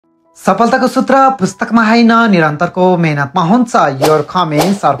सफलताको सूत्र पुस्तकमा हैन निरन्तरको मेहनतमा हुन्छ। योर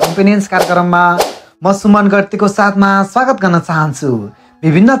कमेन्ट्स और कम्पेनियन्स कार्यक्रममा म सुमन गर्तीको साथमा स्वागत गर्न चाहन्छु।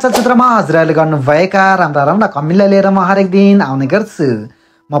 विभिन्न चलचित्रमा हजुरहरूले गर्नुभएका राम्रा राम्रा कमेन्टलाई लिएर म हरेक दिन आउने गर्छु।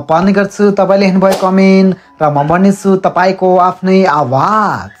 म पढ्ने गर्छु तपाईले लेख्नुभएको कमेन्ट र म बन्नेछु तपाईको आफ्नै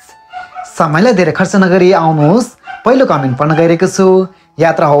आवाज। समयलाई धेरै खर्च नगरी आउनुहोस्, पहिलो कमेन्ट पढ्न गइरहेको छु।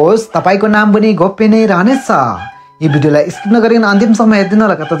 यात्रा होस्, तपाईको नाम पनि गोप्य नै रहनेछ। यो भिडियोलाई स्किप नगरिकन अन्तिमसम्म हेर्दिनु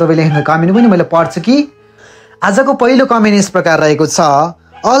होला, कता तपाईले लेख्नु कमेन्ट पनि मैले पढ्छु कि। आजको पहिलो कमेन्ट यस प्रकार रहेको छ,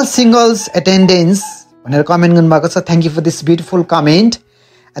 अल सिंगल्स एटेन्डेन्स भनेर कमेन्ट गर्नुभएको छ। Thank you for this beautiful comment.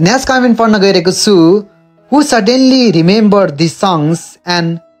 Next comment पढ्न गइरहेको छु, हु suddenly remember this songs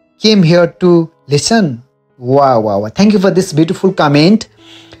and came here to listen. वाह वाह वाह, thank you for this beautiful comment.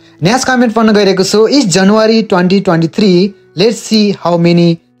 Next comment पढ्न गइरहेको छु, is January 2023 let's see how many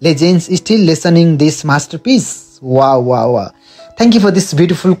legends still listening this masterpiece. Wow wow wow, thank you for this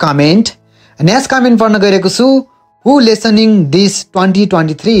beautiful comment. Next comment पढ्न गइरहेको छु, who listening this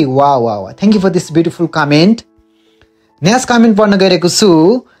 2023. Wow wow wow, thank you for this beautiful comment. Next comment पढ्न गइरहेको छु,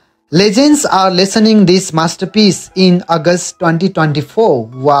 legends are listening this masterpiece in August 2024.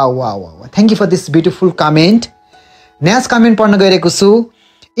 Wow wow wow, thank you for this beautiful comment. Next comment पढ्न गइरहेको छु,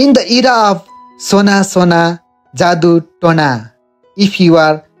 in the era of Sona Sona Jadu Tona, if you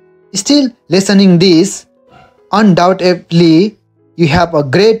are still listening this, undoubtedly you have a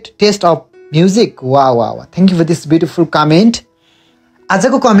great taste of music. Wow wow wow, thank you for this beautiful comment.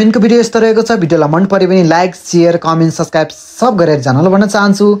 आजको कमेन्टको video यस्तो रहेको छ। भिडियोलाई मन पर्यो भने like share comment subscribe सब गरेर जानलाई भन्न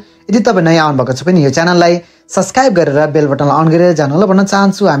चाहन्छु। यदि तपाईं नयाँ आउनु भएको छ भने यो च्यानललाई सब्स्क्राइब गरेर बेल बटनलाई अन गरेर जानलाई भन्न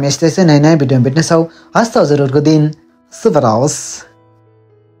चाहन्छु। हामी यस्तै नयाँ नयाँ भिडियोमा भेट्नेछौँ। हस्त हजुरहरूको दिन शुभ रहोस्।